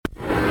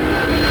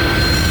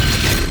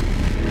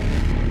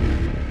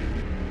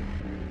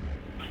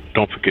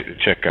don't forget to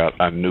check out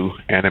our new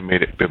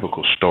animated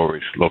biblical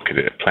stories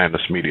located at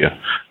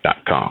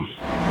plantusmedia.com.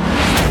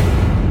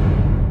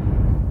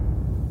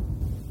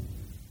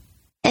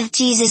 If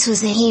Jesus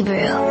was a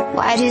Hebrew,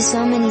 why do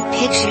so many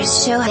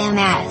pictures show him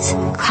as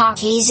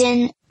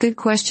Caucasian? Good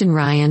question,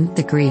 Ryan.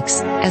 The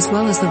Greeks, as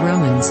well as the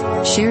Romans,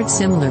 shared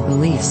similar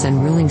beliefs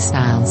and ruling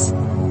styles.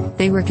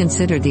 They were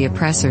considered the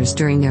oppressors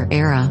during their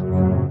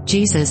era.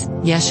 Jesus,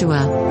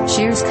 Yeshua,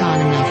 shares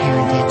Canaanite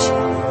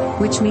heritage,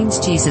 which means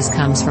Jesus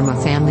comes from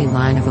a family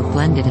line of a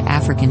blended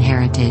African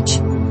heritage.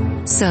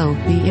 So,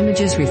 the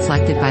images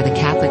reflected by the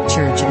Catholic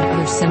Church and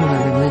other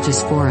similar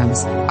religious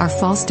forums are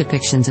false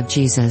depictions of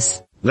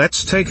Jesus.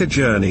 Let's take a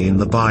journey in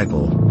the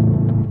Bible.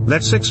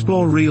 Let's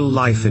explore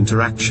real-life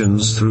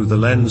interactions through the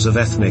lens of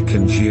ethnic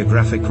and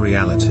geographic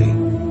reality.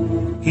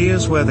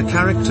 Here's where the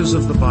characters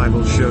of the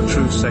Bible show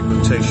true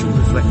segmentation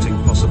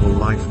reflecting possible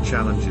life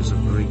challenges of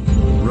Greek,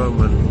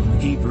 Roman,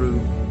 Hebrew,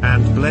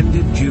 and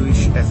blended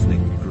Jewish ethnic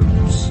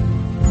groups.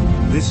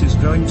 This is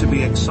going to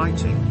be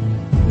exciting.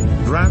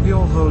 Grab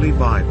your Holy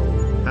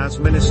Bible, as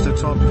Minister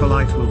Todd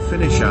Polite will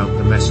finish out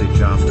the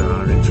message after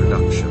our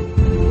introduction.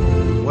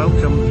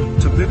 Welcome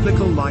to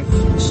Biblical Life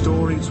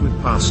Stories with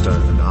Pastor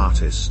and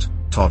artist,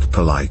 Todd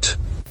Polite.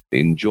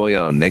 Enjoy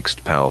our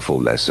next powerful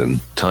lesson,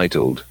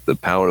 titled, The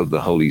Power of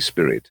the Holy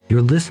Spirit.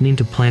 You're listening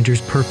to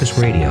Planters Purpose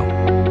Radio,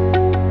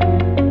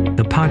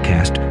 the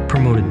podcast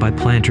promoted by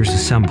Planters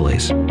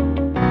Assemblies.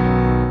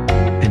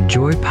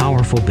 Enjoy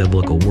powerful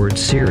biblical word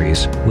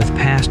series with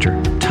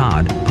Pastor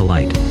Todd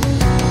Polite.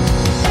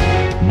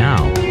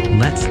 Now,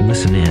 let's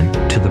listen in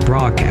to the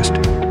broadcast.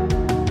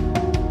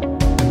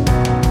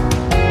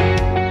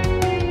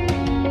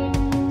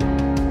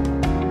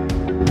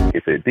 He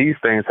said, "These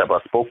things have I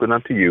spoken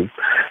unto you,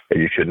 that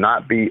you should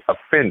not be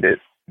offended.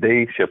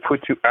 They shall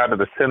put you out of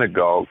the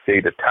synagogue. Say,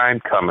 the time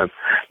cometh,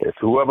 that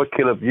whoever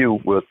killeth you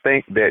will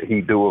think that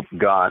he doeth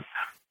God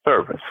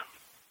service.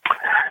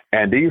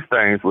 And these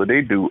things will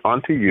they do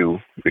unto you,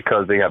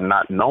 because they have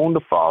not known the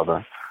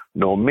Father,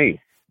 nor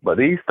me. But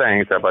these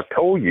things have I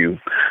told you,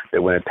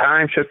 that when the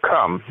time shall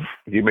come,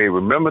 you may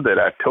remember that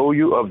I told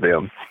you of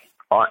them.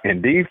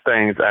 And these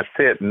things I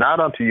said not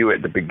unto you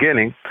at the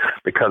beginning,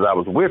 because I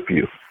was with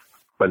you.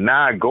 But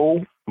now I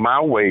go my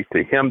way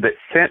to him that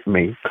sent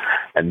me,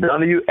 and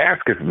none of you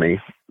asketh me,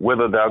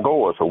 whither thou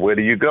goest, or where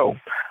do you go?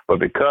 But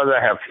because I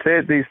have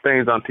said these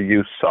things unto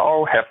you,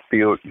 sorrow hath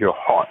filled your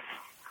heart.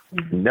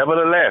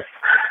 Nevertheless,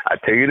 I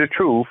tell you the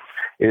truth,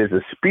 it is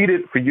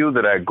expedient for you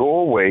that I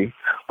go away,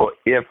 for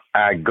if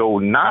I go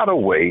not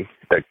away,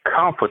 the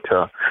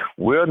Comforter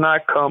will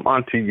not come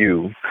unto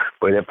you.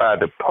 But if I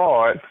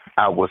depart,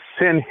 I will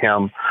send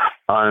him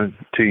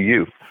unto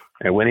you.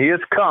 And when he is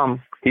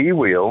come, he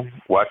will,"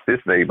 watch this,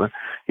 neighbor,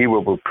 "he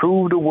will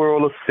reprove the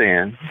world of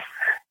sin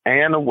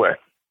and of what?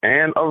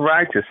 And of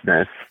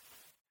righteousness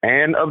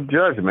and of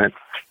judgment,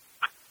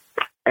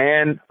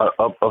 and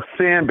of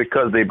sin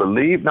because they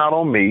believe not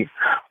on me,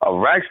 of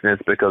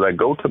righteousness because I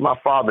go to my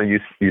Father and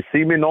you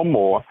see me no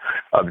more,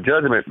 of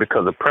judgment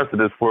because the prince of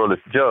this world is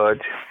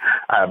judged.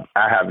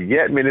 I have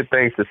yet many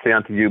things to say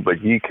unto you,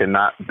 but ye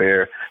cannot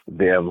bear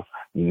them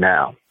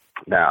now."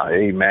 Now,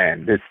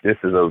 amen. This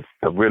is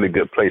a really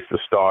good place to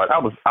start. I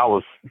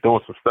was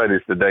doing some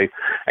studies today,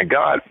 and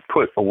God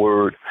put a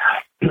word,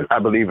 I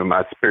believe, in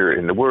my spirit,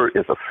 and the word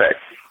is effect.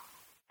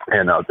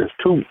 And there's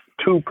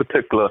two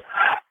particular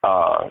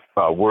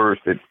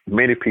words that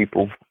many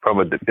people, from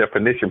a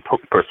definition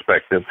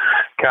perspective,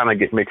 kind of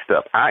get mixed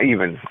up. I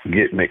even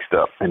get mixed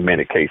up in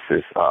many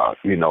cases,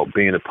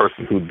 being a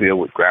person who deal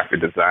with graphic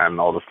design and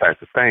all those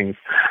types of things.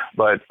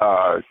 But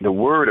the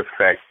word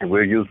effect, and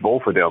we'll use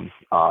both of them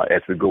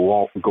as we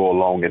go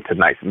along in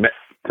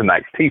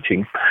tonight's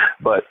teaching.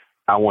 But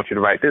I want you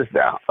to write this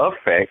down: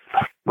 effect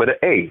with an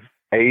A,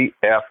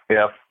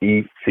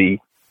 AFFECT.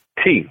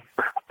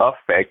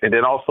 Effect, and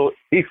then also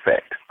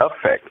effect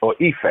or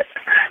effect,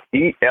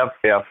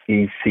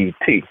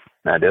 EFFECT.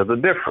 Now, there's a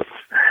difference,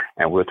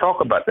 and we'll talk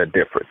about that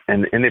difference.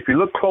 And if you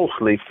look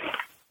closely,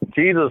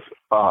 Jesus,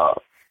 the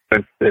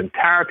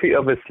entirety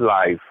of his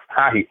life,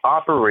 how he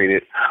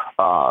operated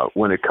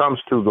when it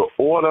comes to the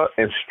order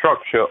and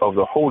structure of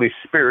the Holy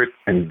Spirit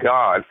and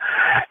God,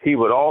 he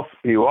would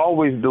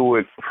always do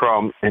it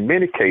from, in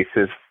many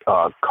cases,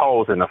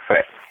 cause and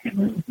effect,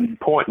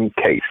 point and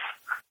case.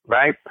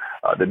 Right?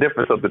 The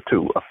difference of the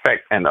two,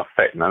 effect and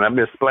effect. Now, let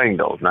me explain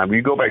those. Now, if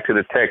you go back to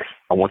the text,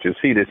 I want you to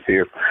see this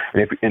here,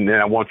 and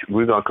then I'm going to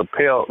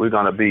compel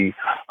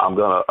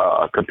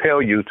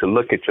you to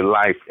look at your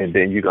life, and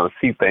then you're going to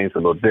see things a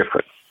little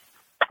different.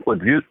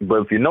 But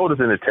if you notice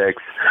in the text,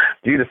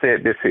 Jesus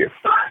said this here.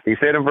 He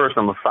said in verse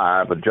number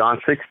 5 of John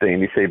 16,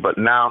 he said, "But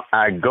now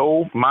I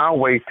go my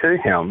way to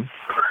him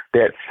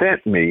that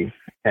sent me,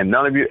 and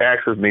none of you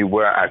asks me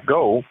where I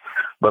go.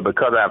 But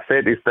because I have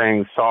said these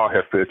things, sorrow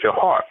has filled your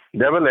heart.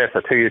 Nevertheless, I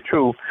tell you the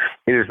truth,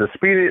 it is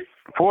expedient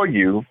for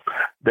you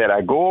that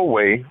I go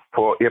away,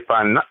 for if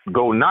I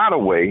go not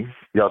away,"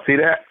 y'all see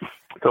that?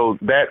 So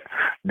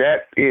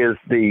that is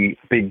the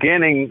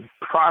beginning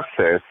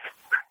process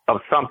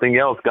of something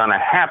else going to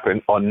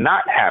happen or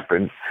not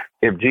happen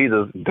if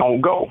Jesus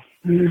don't go,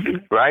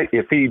 right?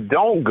 If he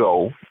don't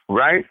go,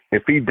 right?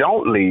 If he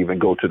don't leave and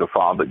go to the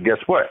Father, guess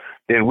what?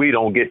 Then we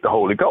don't get the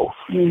Holy Ghost.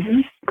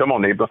 Come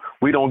on, neighbor.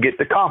 We don't get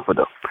the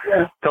Comforter.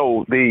 Yeah.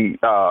 So the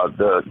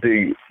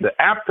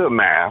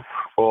aftermath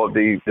or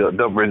the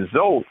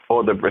result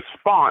or the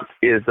response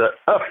is the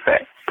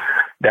effect.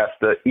 That's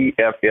the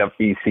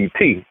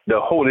EFFECT. The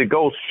Holy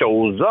Ghost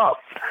shows up.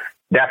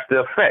 That's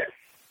the effect.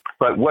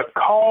 But what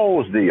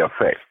caused the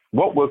effect?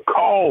 What would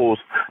cause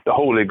the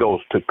Holy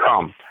Ghost to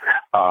come?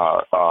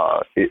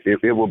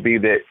 It will be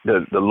that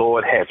the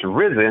Lord has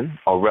risen,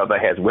 or rather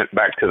has went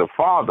back to the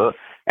Father,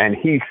 and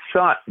he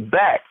sent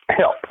back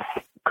help.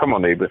 Come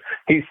on, neighbor.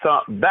 He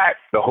sent back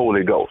the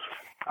Holy Ghost.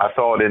 I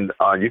saw it in,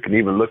 you can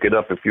even look it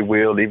up if you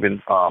will,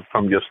 even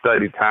from your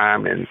study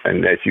time and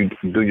as you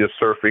do your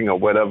surfing or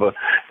whatever,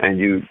 and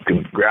you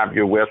can grab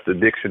your Webster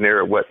dictionary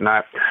or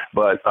whatnot.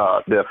 But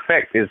the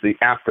effect is the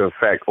after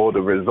effect or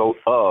the result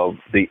of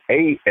the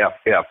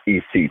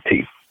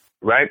AFFECT,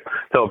 right?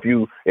 So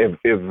if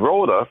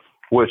Rhoda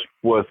was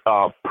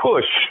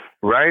pushed,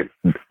 right?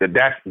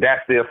 That's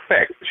the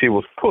effect. She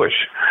was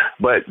pushed,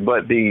 but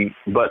the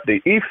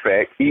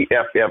effect,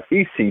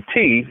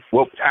 EFFECT,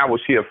 how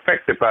was she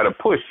affected by the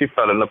push? She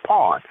fell in the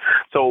pond.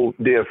 So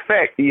the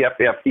effect,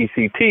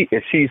 EFFECT,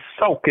 is she's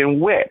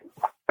soaking wet.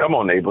 Come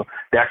on, neighbor.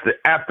 That's the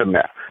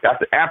aftermath. That's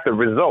the after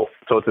result.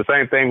 So it's the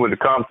same thing when it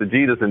comes to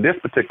Jesus in this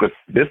particular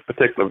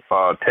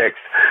text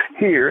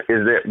here.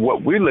 Is that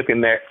what we're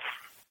looking at,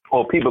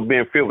 or people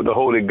being filled with the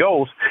Holy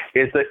Ghost,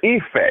 is the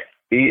effect.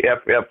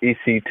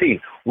 EFFECT.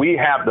 We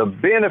have the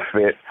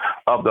benefit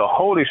of the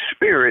Holy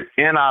Spirit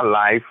in our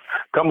life,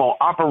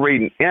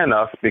 operating in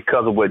us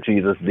because of what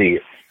Jesus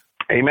did.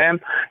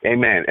 Amen?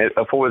 Amen.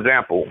 For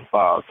example,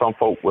 some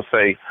folk will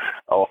say,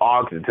 or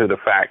argue to the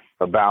fact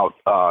about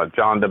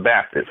John the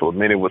Baptist, or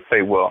many would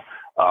say, well,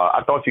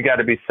 I thought you got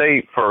to be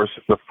saved first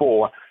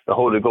before the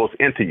Holy Ghost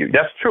enter you.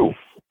 That's true.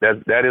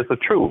 That is the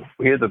truth.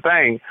 Here's the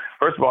thing.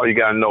 First of all, you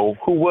got to know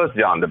who was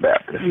John the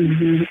Baptist.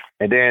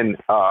 And then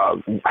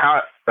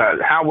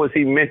how was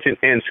he mentioned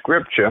in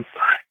Scripture?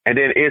 And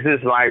then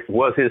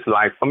was his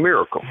life a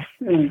miracle?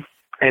 And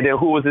then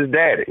who was his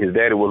daddy? His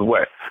daddy was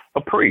what?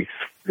 A priest.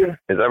 Yeah.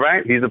 Is that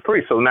right? He's a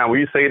priest. So now when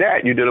you say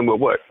that, you're dealing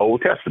with what?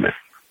 Old Testament.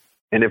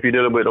 And if you're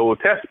dealing with Old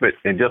Testament,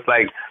 and just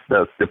like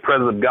the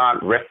presence of God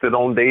rested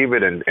on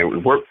David and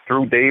worked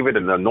through David,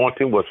 and the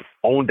anointing was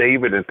on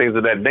David and things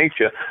of that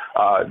nature,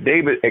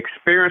 David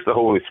experienced the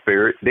Holy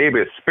Spirit.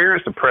 David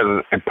experienced the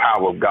presence and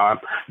power of God.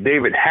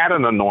 David had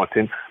an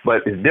anointing,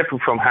 but it's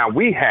different from how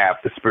we have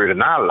the Spirit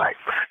in our life.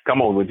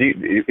 Come on,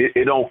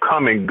 it don't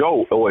come and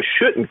go, or it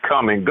shouldn't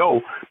come and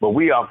go, but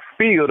we are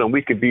filled and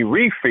we could be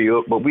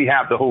refilled, but we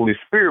have the Holy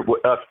Spirit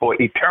with us for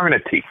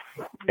eternity.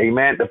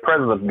 Amen. The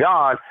presence of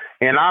God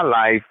in our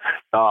life,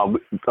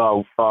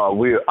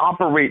 we're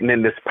operating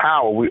in this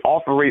power. We're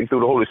operating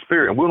through the Holy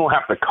Spirit, and we don't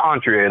have to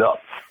conjure it up.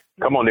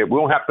 Come on, we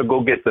don't have to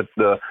go get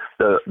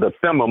the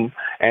Thummim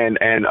and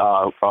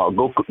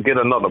go get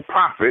another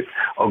prophet,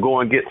 or go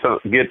and get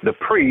the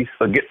priest,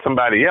 or get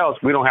somebody else.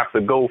 We don't have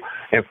to go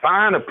and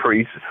find a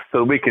priest so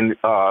that we can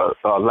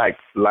like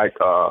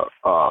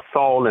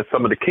Saul and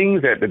some of the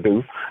kings had to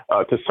do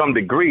to some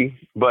degree.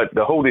 But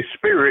the Holy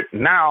Spirit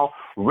now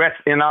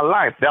rests in our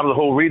life. That was the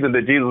whole reason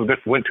that Jesus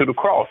went to the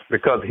cross,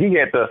 because he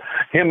had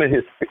in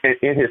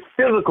his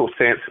physical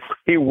sense,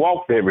 he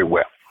walked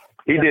everywhere.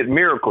 He did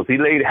miracles. He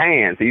laid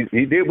hands.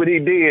 He did what he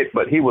did,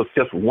 but he was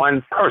just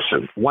one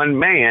person, one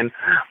man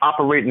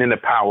operating in the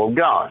power of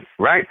God,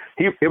 right?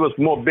 It was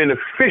more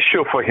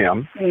beneficial for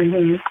him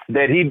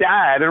that he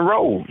died and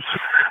rose,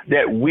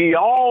 that we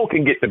all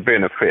can get the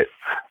benefit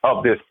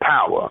of this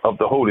power of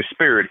the Holy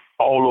Spirit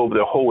all over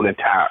the whole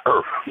entire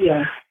earth.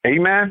 Yeah.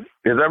 Amen?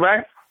 Is that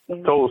right?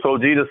 So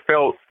Jesus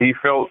felt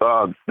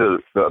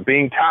the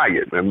being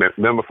tired.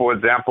 Remember, for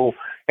example,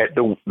 at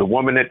the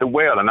woman at the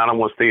well, and I don't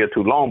want to stay here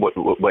too long, but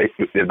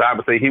the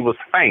Bible says he was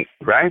faint,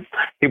 right?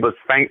 He was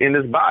faint in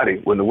his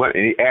body when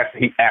he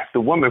asked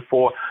the woman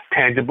for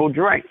tangible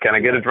drink. Can I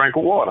get a drink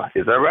of water?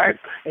 Is that right?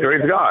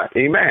 Praise God.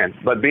 Amen.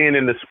 But being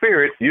in the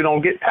Spirit, you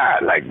don't get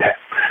tired like that.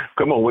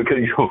 Come on,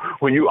 because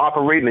when you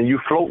operating and you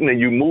floating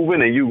and you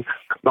moving and you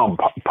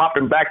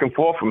popping back and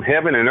forth from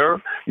heaven and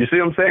earth, you see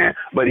what I'm saying?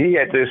 But he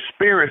had to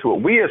experience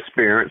what we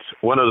experienced.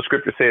 One of the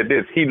scriptures said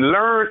this: he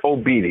learned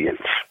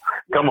obedience.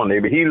 Come on,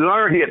 neighbor. He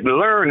had to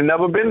learn and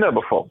never been there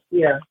before.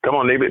 Yeah. Come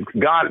on, neighbor.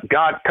 God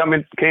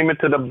came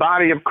into the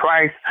body of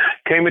Christ,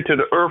 came into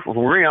the earth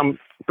realm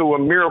through a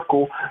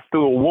miracle,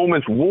 through a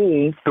woman's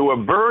womb, through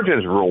a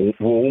virgin's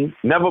womb.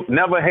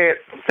 Never had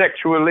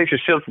sexual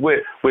relationships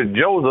with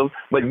Joseph,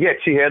 but yet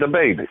she had a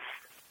baby.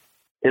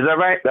 Is that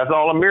right? That's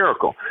all a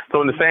miracle.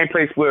 So in the same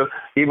place with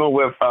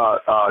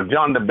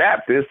John the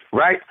Baptist,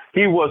 right?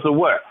 He was a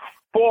what?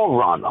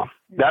 Forerunner.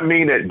 That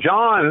means that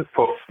John,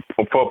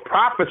 for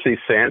prophecy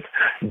sense,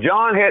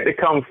 John had to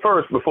come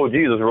first before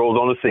Jesus rose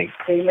on the scene.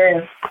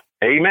 Amen.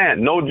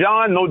 Amen. No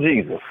John, no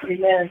Jesus.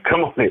 Amen.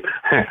 Come on.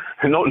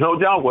 No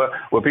John.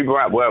 Where people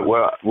are, we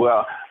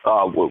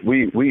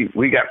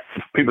got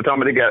people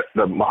talking about they got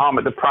the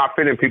Muhammad the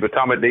prophet, and people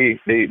talking about they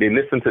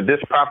listen to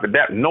this prophet,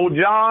 that. No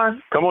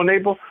John. Come on,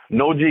 neighbor.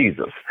 No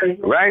Jesus.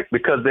 Right?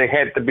 Because they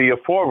had to be a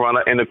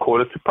forerunner in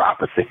accordance to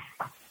prophecy.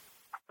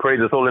 Praise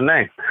his holy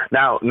name.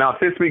 Now,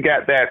 since we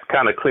got that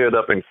kind of cleared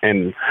up and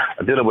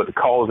dealing with the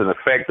cause and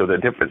effect of the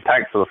different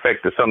types of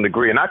effect to some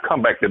degree, and I'll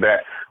come back to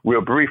that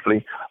real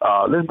briefly.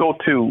 Let's go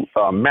to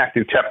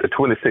Matthew chapter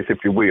 26,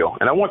 if you will.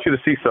 And I want you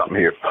to see something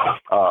here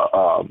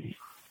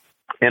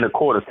in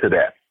accordance to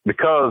that.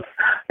 Because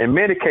in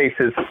many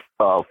cases,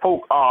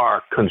 folk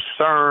are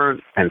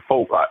concerned and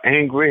folk are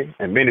angry,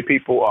 and many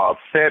people are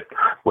upset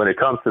when it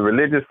comes to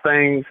religious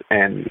things.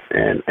 And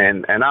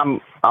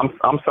I'm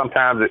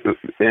sometimes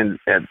in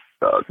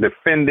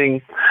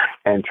defending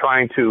and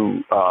trying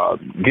to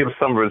give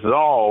some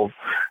resolve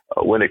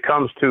when it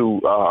comes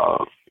to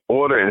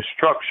order and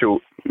structure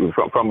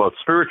from a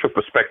spiritual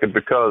perspective,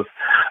 because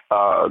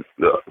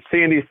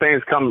seeing these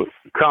things come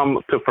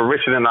to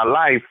fruition in our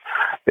life,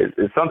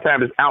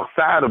 sometimes it's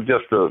outside of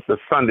just the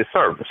Sunday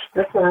service.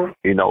 That's right.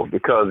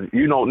 Because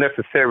you don't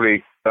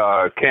necessarily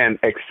can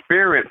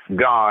experience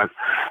God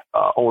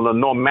on a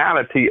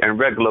normality and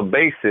regular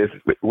basis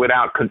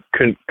without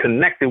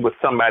connecting with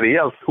somebody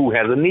else who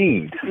has a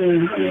need.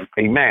 Mm-hmm.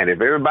 Amen. If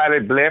everybody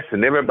blessed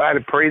and everybody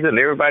praising, and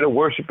everybody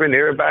worshiping,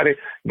 everybody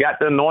got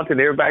the anointing,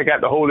 everybody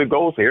got the Holy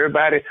Ghost,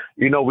 everybody,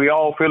 we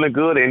all feeling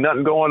good, ain't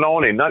nothing going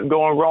on, ain't nothing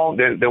going wrong,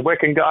 then where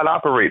can God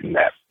operate in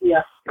that?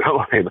 Yeah. Come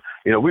on,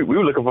 we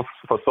were looking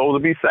for souls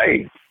to be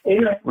saved.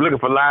 Yeah. We're looking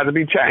for lives to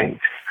be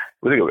changed.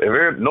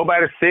 If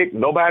nobody's sick,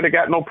 nobody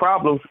got no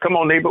problems. Come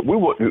on, neighbor. We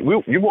want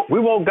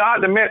God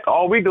to meet.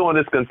 All we doing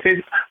is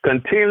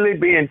continually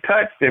being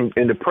touched in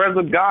the presence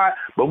of God,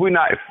 but we're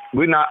not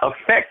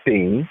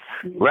affecting,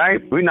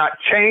 right? We're not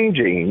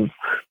changing.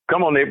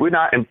 Come on, neighbor. We're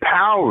not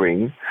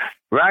empowering,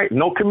 right?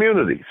 No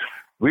communities.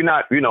 We're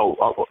not,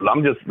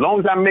 I'm just, as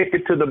long as I make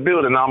it to the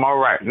building, I'm all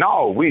right.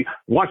 No,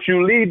 once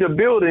you leave the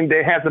building,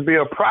 there has to be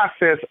a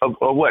process of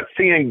what?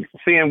 Seeing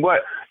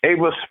what? A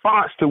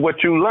response to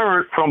what you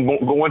learned from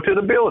going to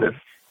the building.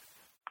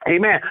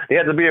 Amen. There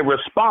has to be a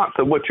response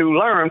to what you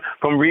learned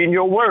from reading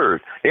your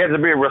word. There has to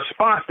be a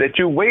response that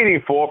you're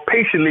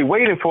patiently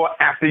waiting for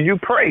after you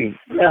pray.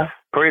 Yeah.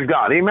 Praise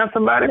God. Amen,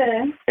 somebody?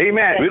 Amen.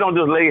 Amen. We don't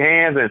just lay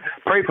hands and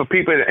pray for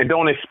people and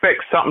don't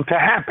expect something to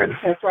happen.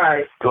 That's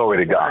right. Glory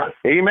to God.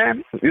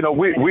 Amen. We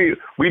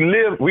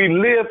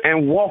live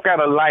and walk out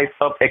a life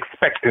of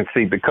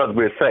expectancy because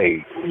we're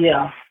saved.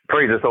 Yeah.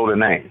 Praise his holy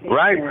name. Amen.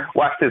 Right?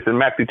 Watch this in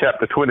Matthew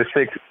chapter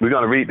 26. We're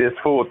going to read this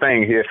full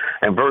thing here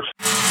and verse.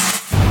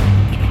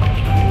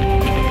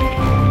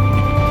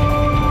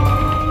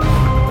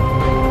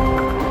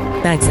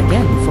 Thanks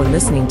again for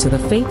listening to the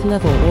Faith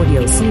Level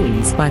audio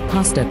series by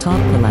Pastor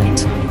Todd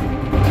Polite.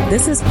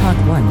 This is part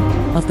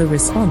 1 of the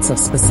Response of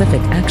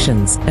Specific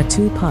Actions, a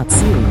 2-part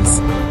series.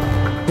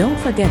 Don't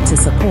forget to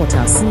support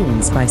our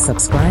series by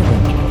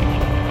subscribing.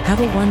 Have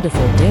a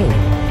wonderful day.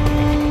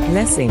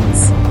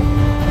 Blessings.